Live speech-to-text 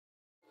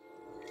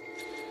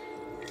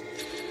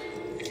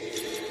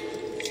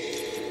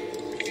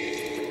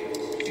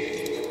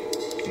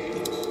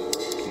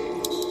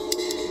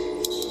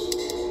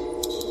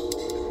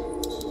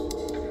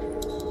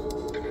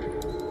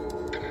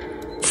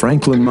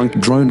Franklin Monk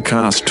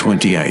Dronecast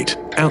 28,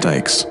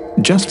 Outtakes,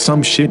 just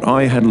some shit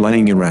I had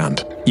laying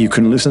around. You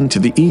can listen to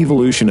the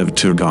evolution of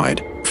tour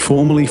guide,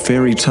 formerly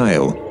fairy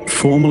tale,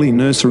 formerly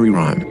nursery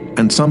rhyme,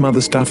 and some other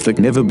stuff that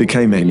never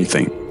became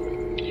anything.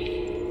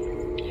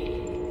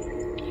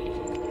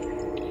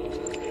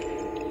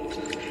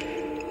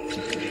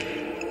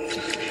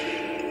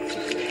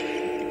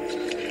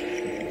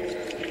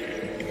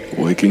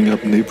 Waking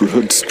up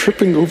neighborhoods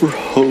tripping over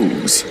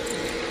hose.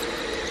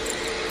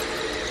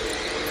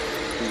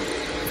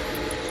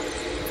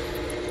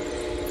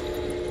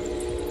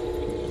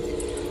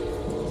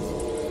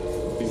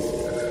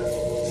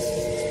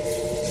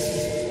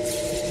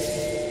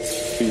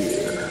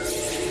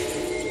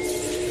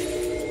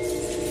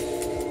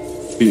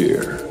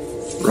 Here.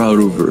 Right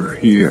over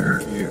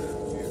here.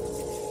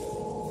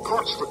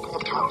 Parts of the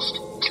podcast.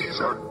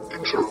 Teaser,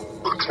 intro,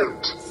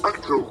 content,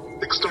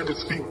 outro, extended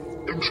theme,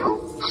 intro,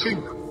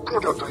 theme,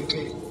 product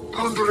ID,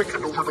 pondering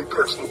an overly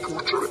personal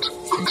portrait,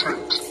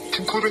 content,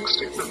 concluding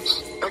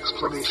statements,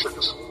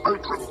 explanations,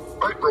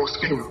 outro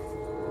theme.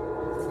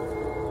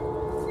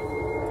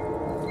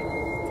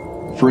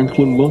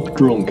 Franklin Monk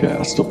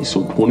Dronecast,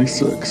 episode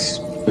 26,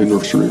 a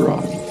nursery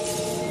rhyme.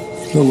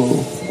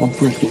 Hello, I'm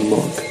Franklin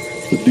Monk,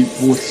 the deep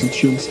voice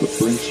sentience that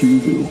brings you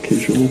the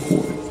occasional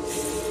horn.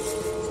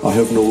 I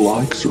have no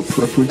likes or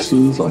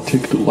preferences. I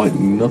take delight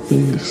in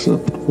nothing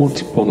except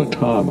once upon a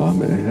time I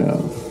may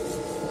have.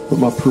 But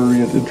my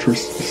prurient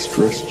interest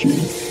distressed you.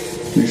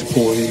 These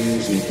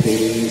poems and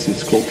paintings and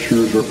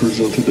sculptures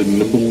represented a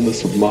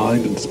nimbleness of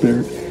mind and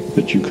spirit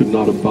that you could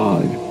not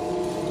abide.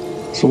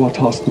 So I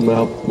tossed them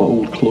out with my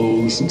old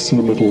clothes and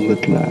sentimental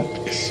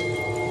knickknacks.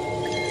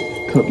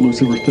 Cut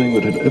loose everything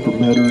that had ever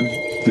mattered,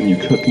 then you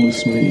cut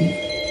loose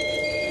me.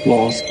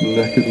 Lost,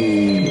 naked,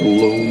 and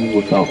alone,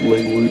 without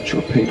language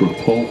or paint or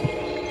pulp,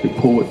 a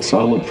poet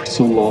silent for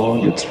so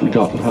long it's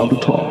forgotten how to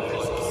talk.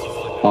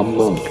 I'm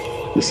Monk.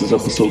 This is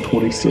episode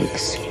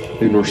 26,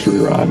 a nursery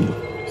rhyme.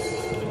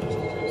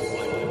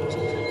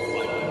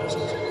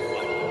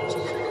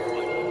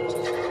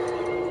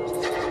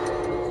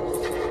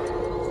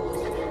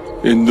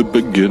 In the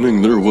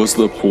beginning there was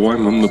the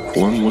poem, and the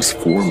poem was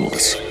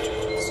formless.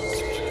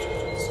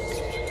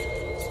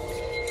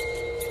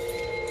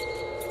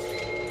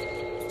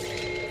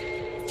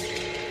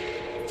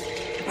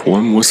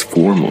 Poem was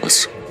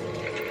formless.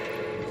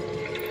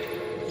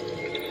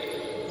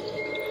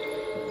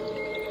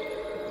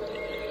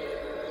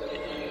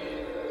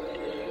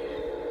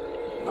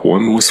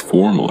 Poem was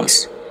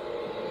formless.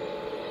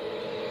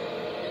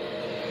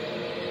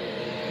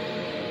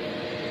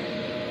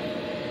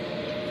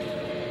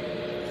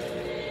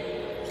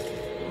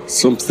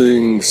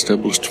 Something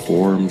established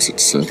forms,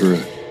 etc.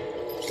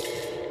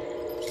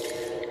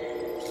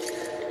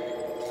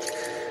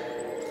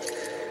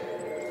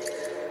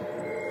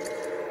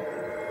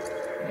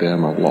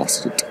 Damn, I've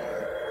lost it.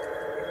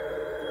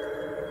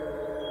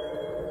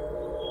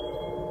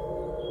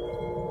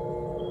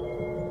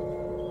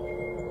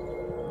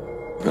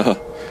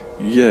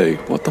 Yay,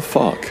 what the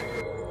fuck?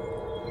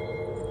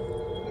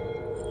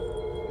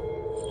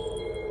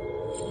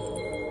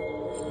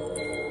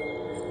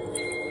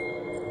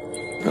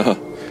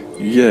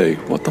 Yay,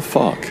 what the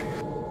fuck?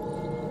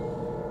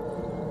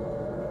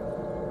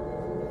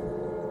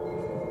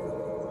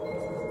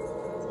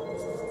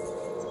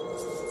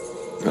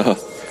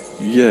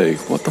 Yay,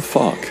 what the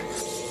fuck?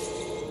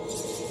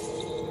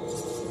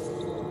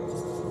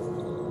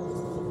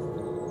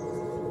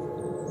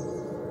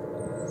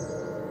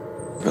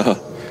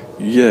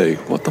 Yay,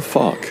 what the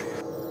fuck?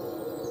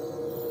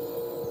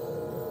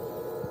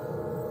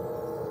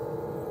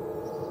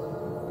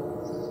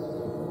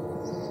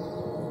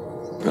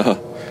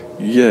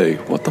 Yay,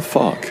 what the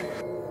fuck?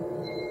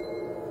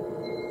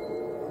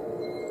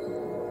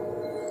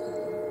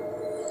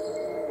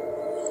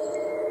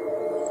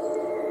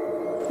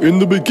 In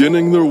the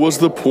beginning there was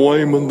the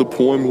poem, and the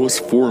poem was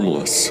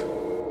formless.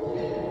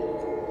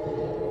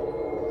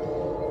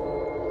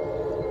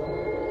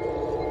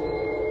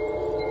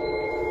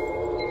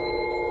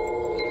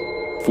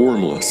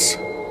 Formless.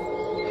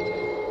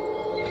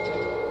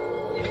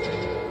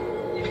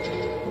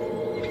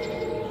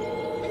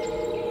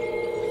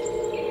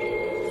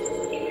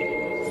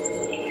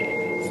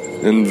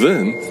 And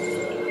then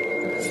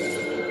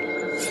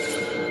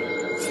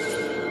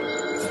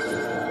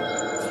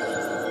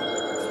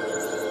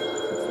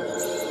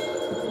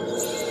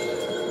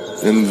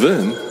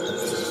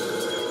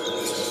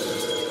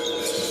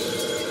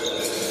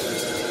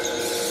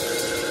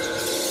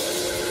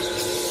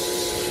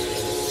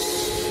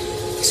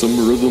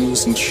some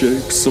rhythms and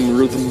shapes, some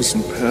rhythms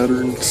and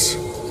patterns.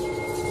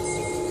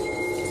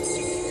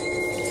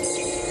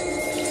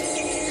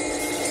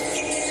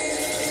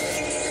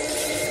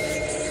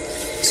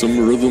 Some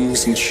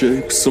rhythms and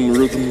shapes, some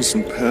rhythms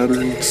and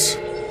patterns.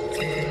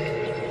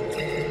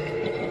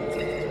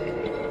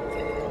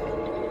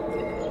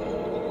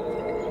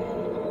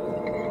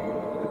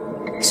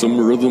 Some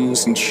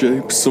rhythms and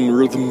shapes, some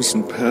rhythms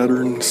and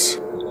patterns.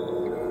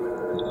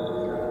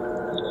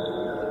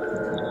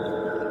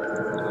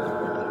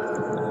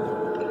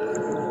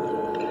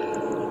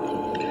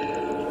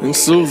 And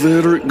so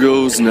there it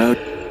goes now.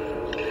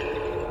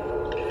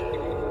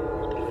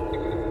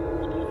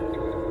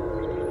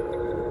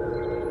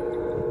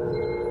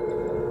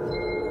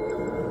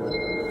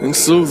 And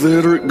so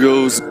there it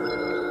goes.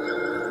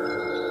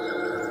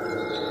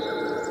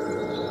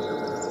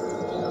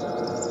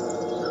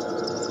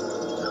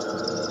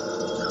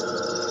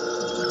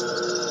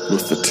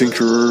 With the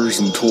tinkerers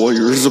and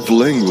toyers of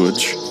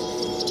language.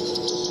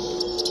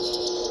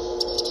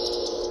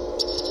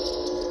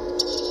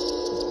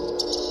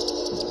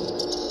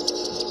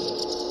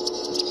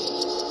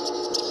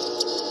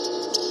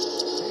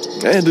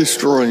 And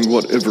destroying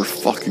whatever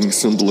fucking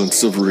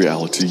semblance of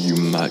reality you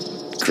might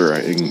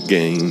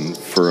gain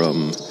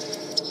from...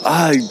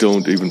 I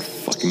don't even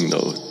fucking know.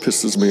 It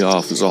pisses me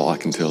off is all I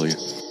can tell you.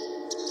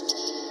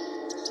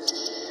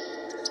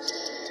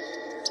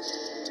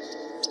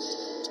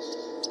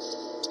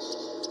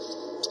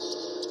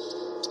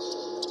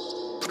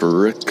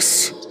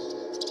 Pricks.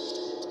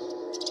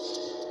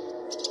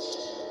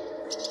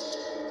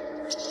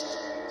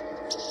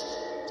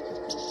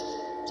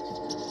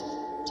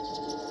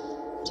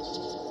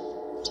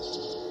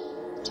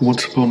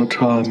 Once upon a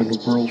time in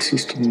a world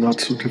system not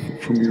so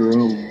different from your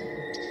own.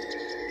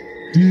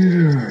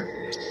 Here,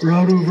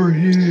 right over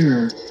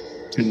here,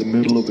 in the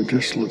middle of a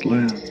desolate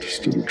land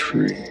stood a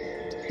tree.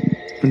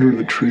 Under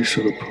the tree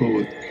sat a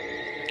poet.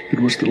 It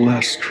was the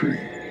last tree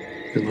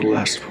and the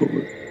last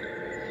poet.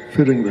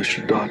 Fitting they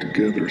should die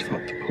together,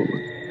 thought the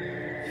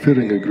poet.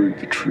 Fitting, agreed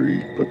the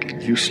tree,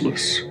 but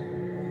useless.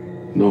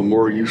 No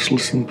more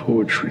useless than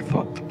poetry,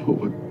 thought the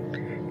poet.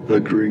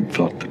 Agreed,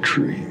 thought the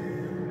tree.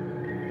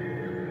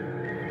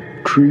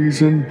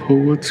 Trees and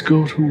poets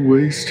go to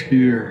waste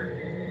here.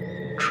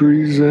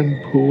 Trees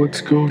and poets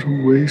go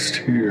to waste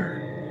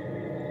here.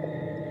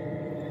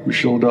 We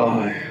shall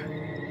die.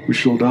 We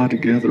shall die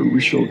together. We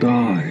shall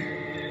die.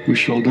 We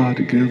shall die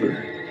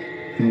together.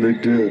 And they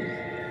did.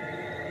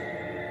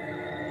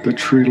 The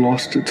tree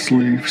lost its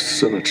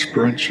leaves and its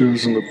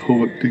branches, and the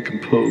poet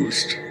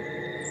decomposed.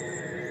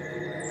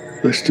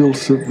 They still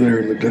sit there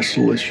in the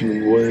desolation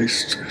and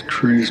waste,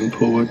 trees and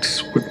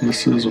poets,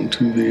 witnesses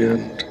unto the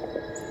end.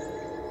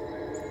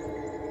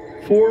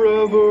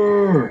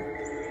 Forever!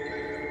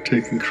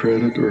 Taking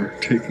credit or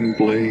taking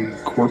blame,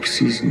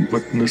 corpses and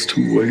witness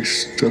to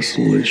waste,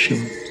 desolation.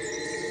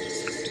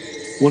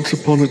 Once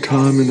upon a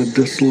time in a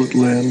desolate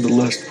land, the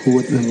last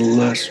poet and the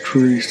last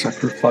tree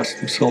sacrificed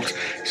themselves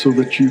so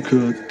that you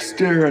could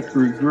stare at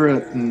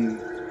regret and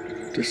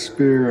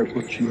despair at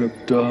what you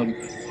have done.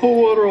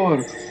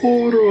 Horror!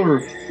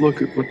 Horror!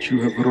 Look at what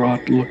you have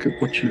wrought. Look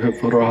at what you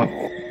have wrought.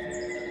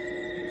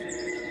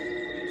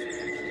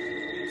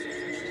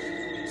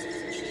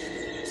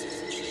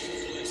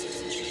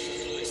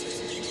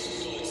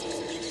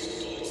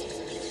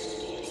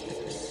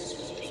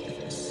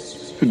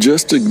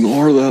 Just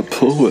ignore that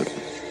poet.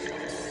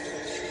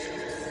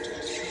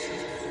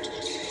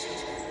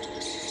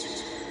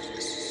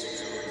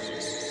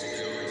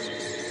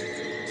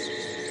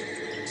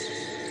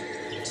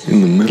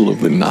 In the middle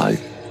of the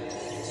night.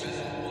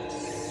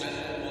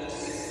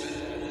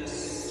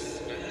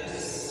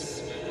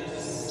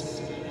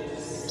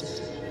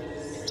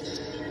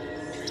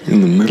 In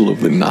the middle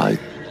of the night.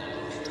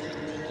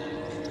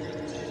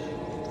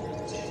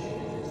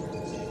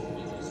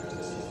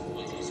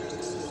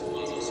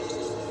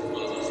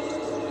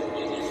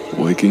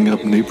 Waking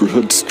up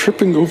neighborhoods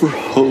tripping over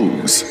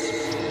hoes.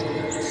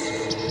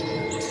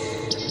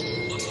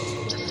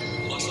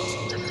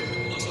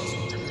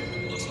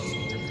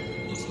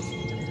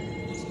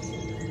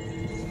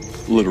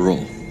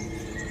 Literal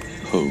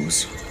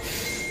hose.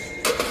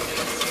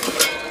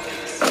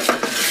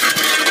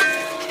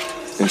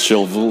 And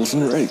shovels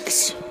and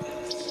rakes.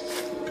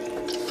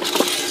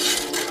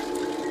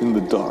 In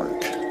the dark.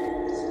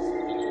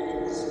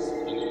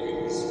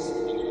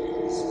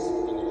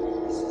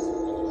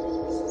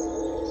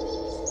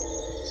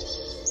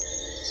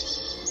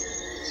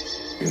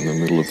 In the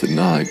middle of the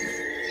night.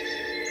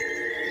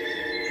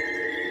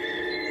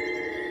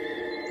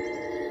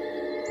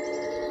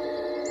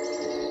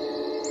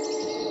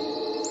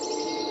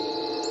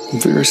 I'm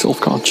very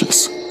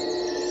self-conscious.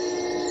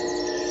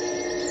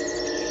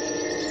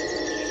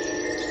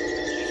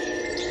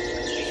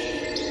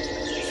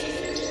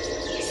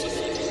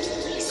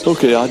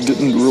 Okay, I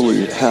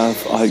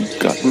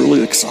got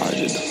really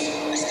excited.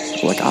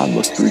 Like I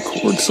must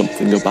record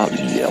something about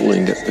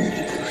yelling at the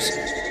neighbors.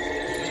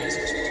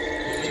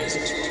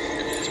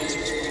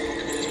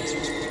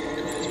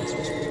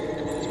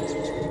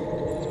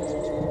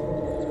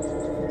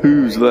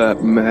 Who's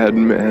that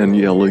madman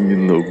yelling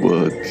in the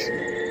woods?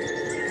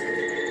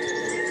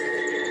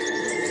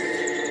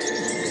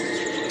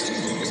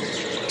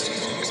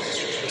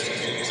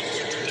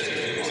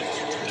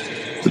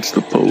 It's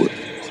the poet.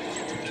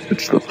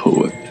 It's the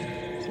poet.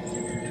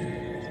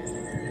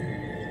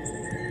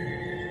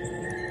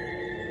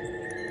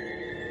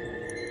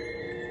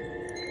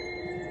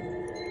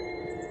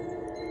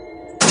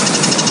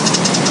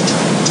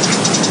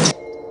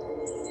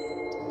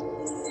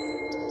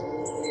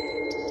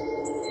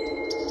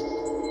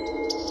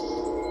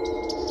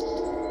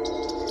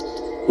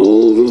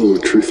 Although,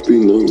 truth be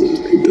known,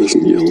 he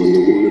doesn't yell in the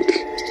woods.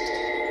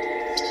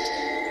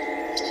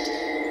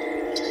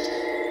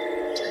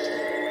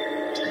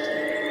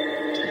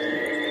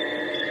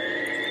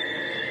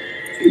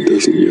 He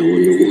doesn't yell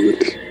in the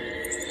woods.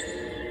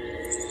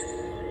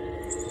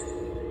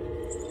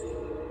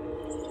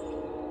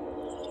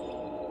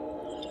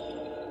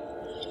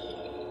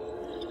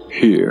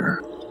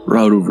 Here,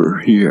 right over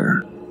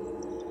here.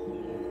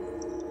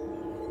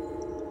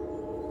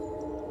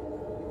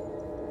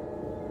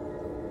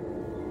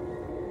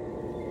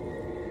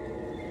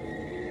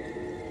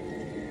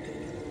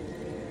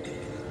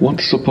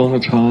 Once upon a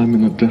time,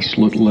 in a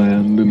desolate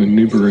land, in a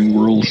neighboring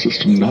world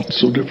system not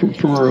so different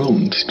from our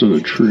own, stood a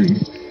tree.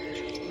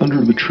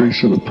 Under the tree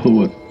sat a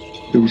poet.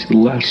 It was the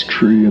last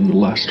tree and the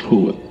last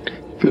poet.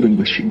 Fitting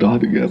they should die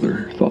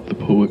together, thought the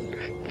poet.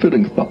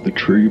 Fitting, thought the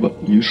tree,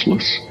 but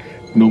useless.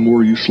 No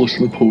more useless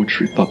than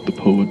poetry, thought the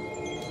poet.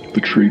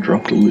 The tree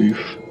dropped a leaf.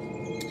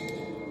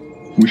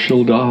 We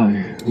shall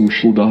die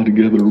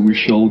together, we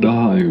shall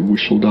die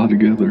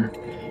together.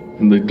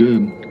 And they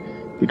did.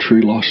 The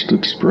tree lost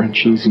its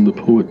branches and the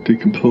poet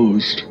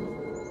decomposed.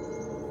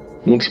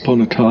 Once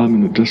upon a time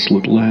in a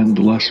desolate land,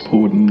 the last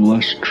poet and the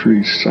last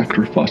tree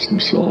sacrificed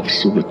themselves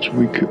so that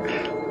we could...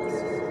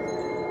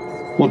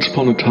 Once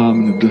upon a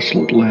time in a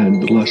desolate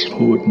land, the last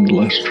poet and the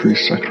last tree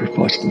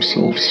sacrificed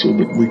themselves so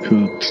that we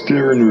could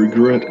stare in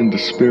regret and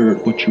despair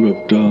at what you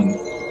have done.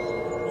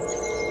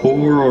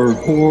 Horror,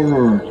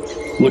 horror!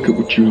 Look at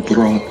what you have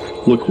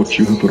wrought, look what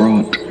you have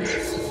wrought.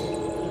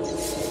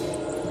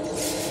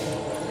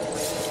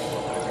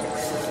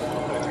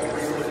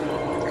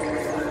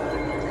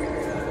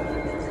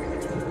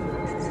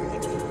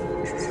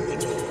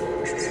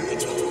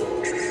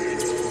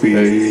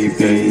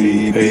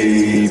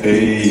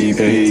 Baby.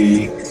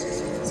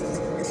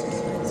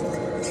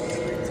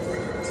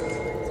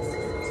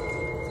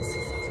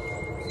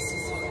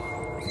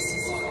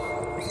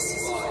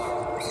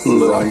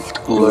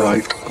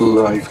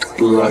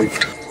 Life.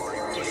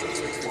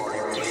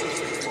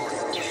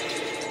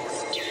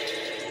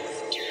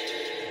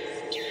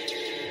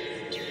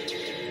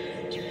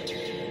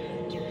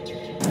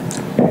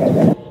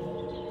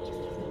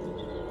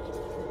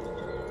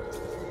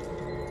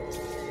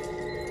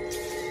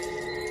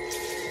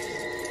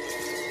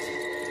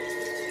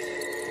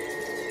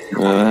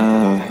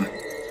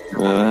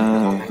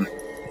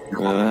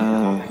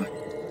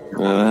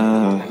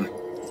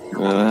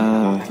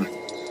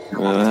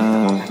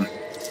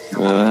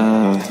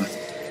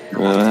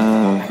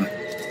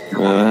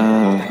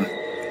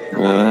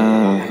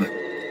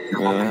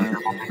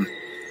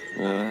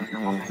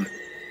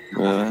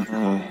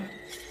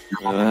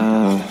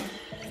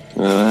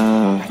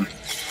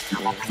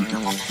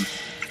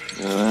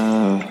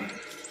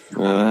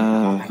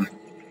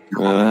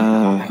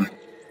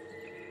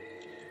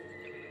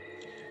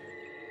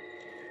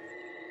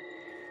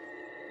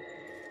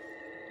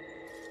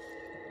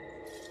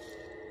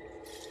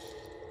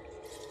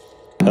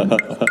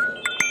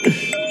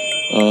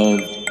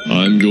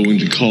 I'm going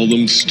to call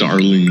them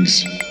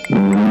starlings.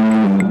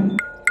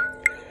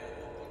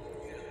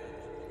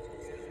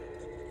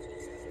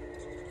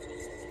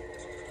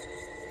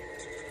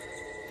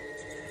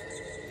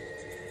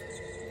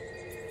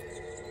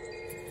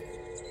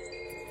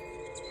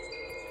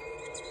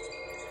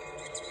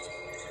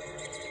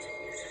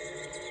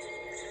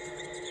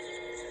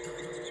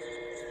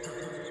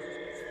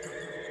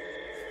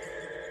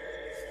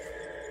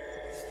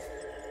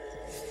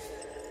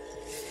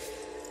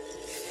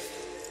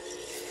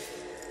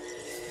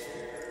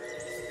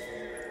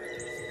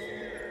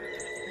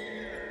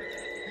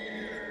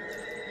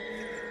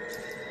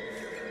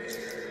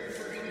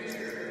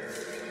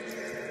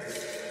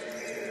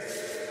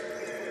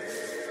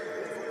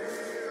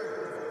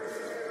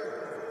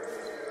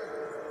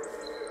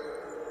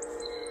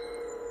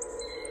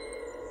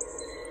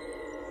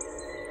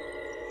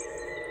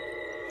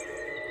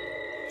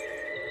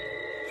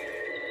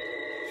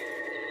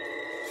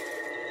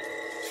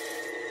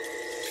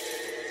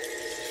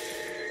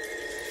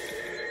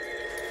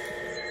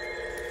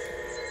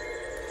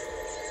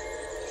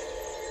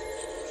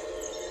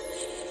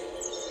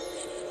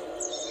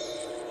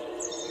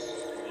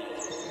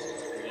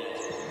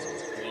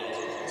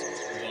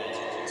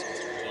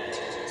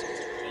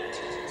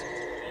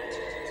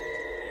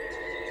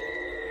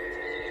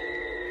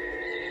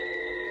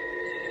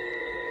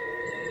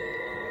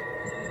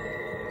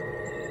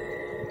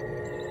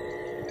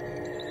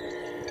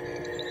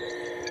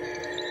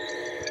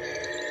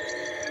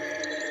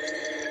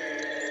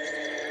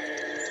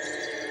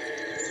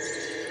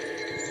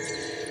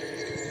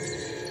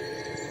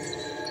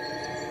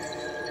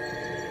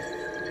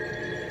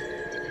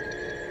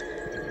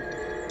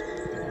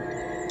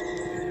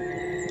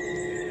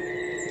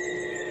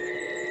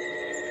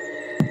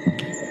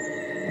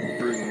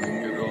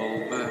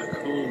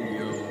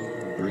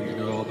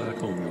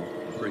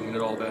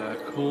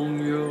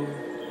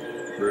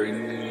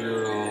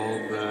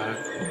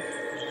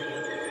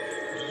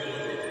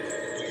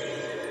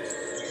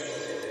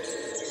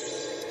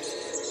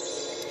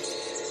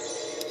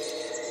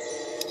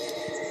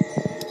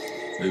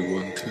 A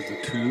 1 to the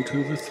 2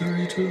 to the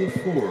 3 to the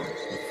 4.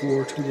 The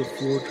 4 to the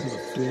 4 to the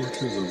 4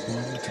 to the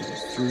 1 to the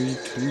 3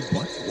 to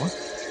what?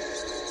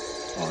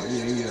 Oh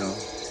yeah.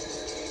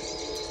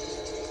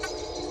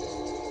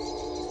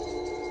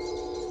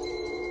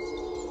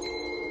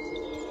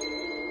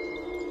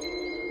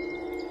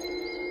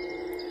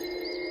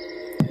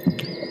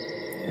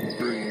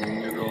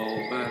 Bringing it all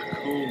back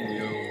home,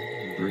 yo.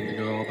 Bringing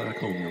it all back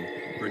home, yo.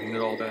 Bringing it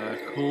all back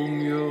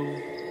home,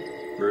 yo.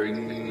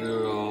 Bringing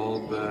it all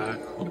back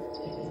home.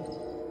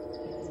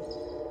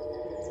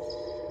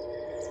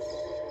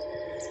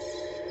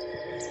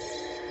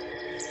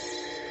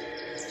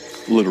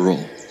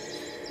 Literal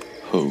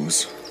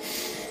hose.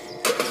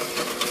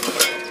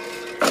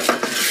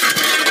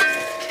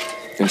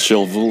 And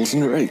shovels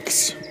and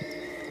rakes.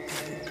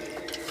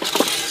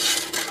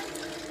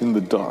 In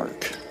the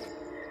dark.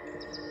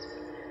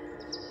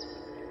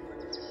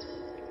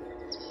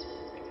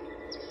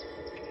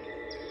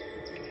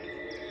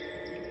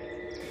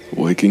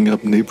 Waking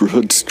up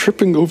neighborhoods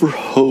tripping over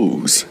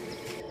hose.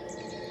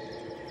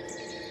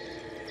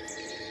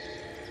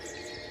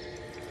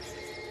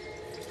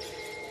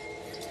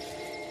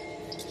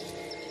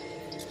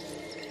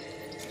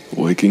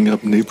 Waking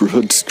up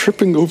neighborhoods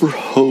tripping over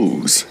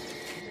hose.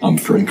 I'm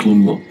Franklin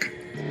Monk.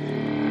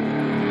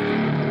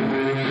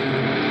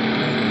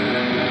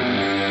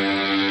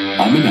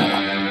 I'm an ally.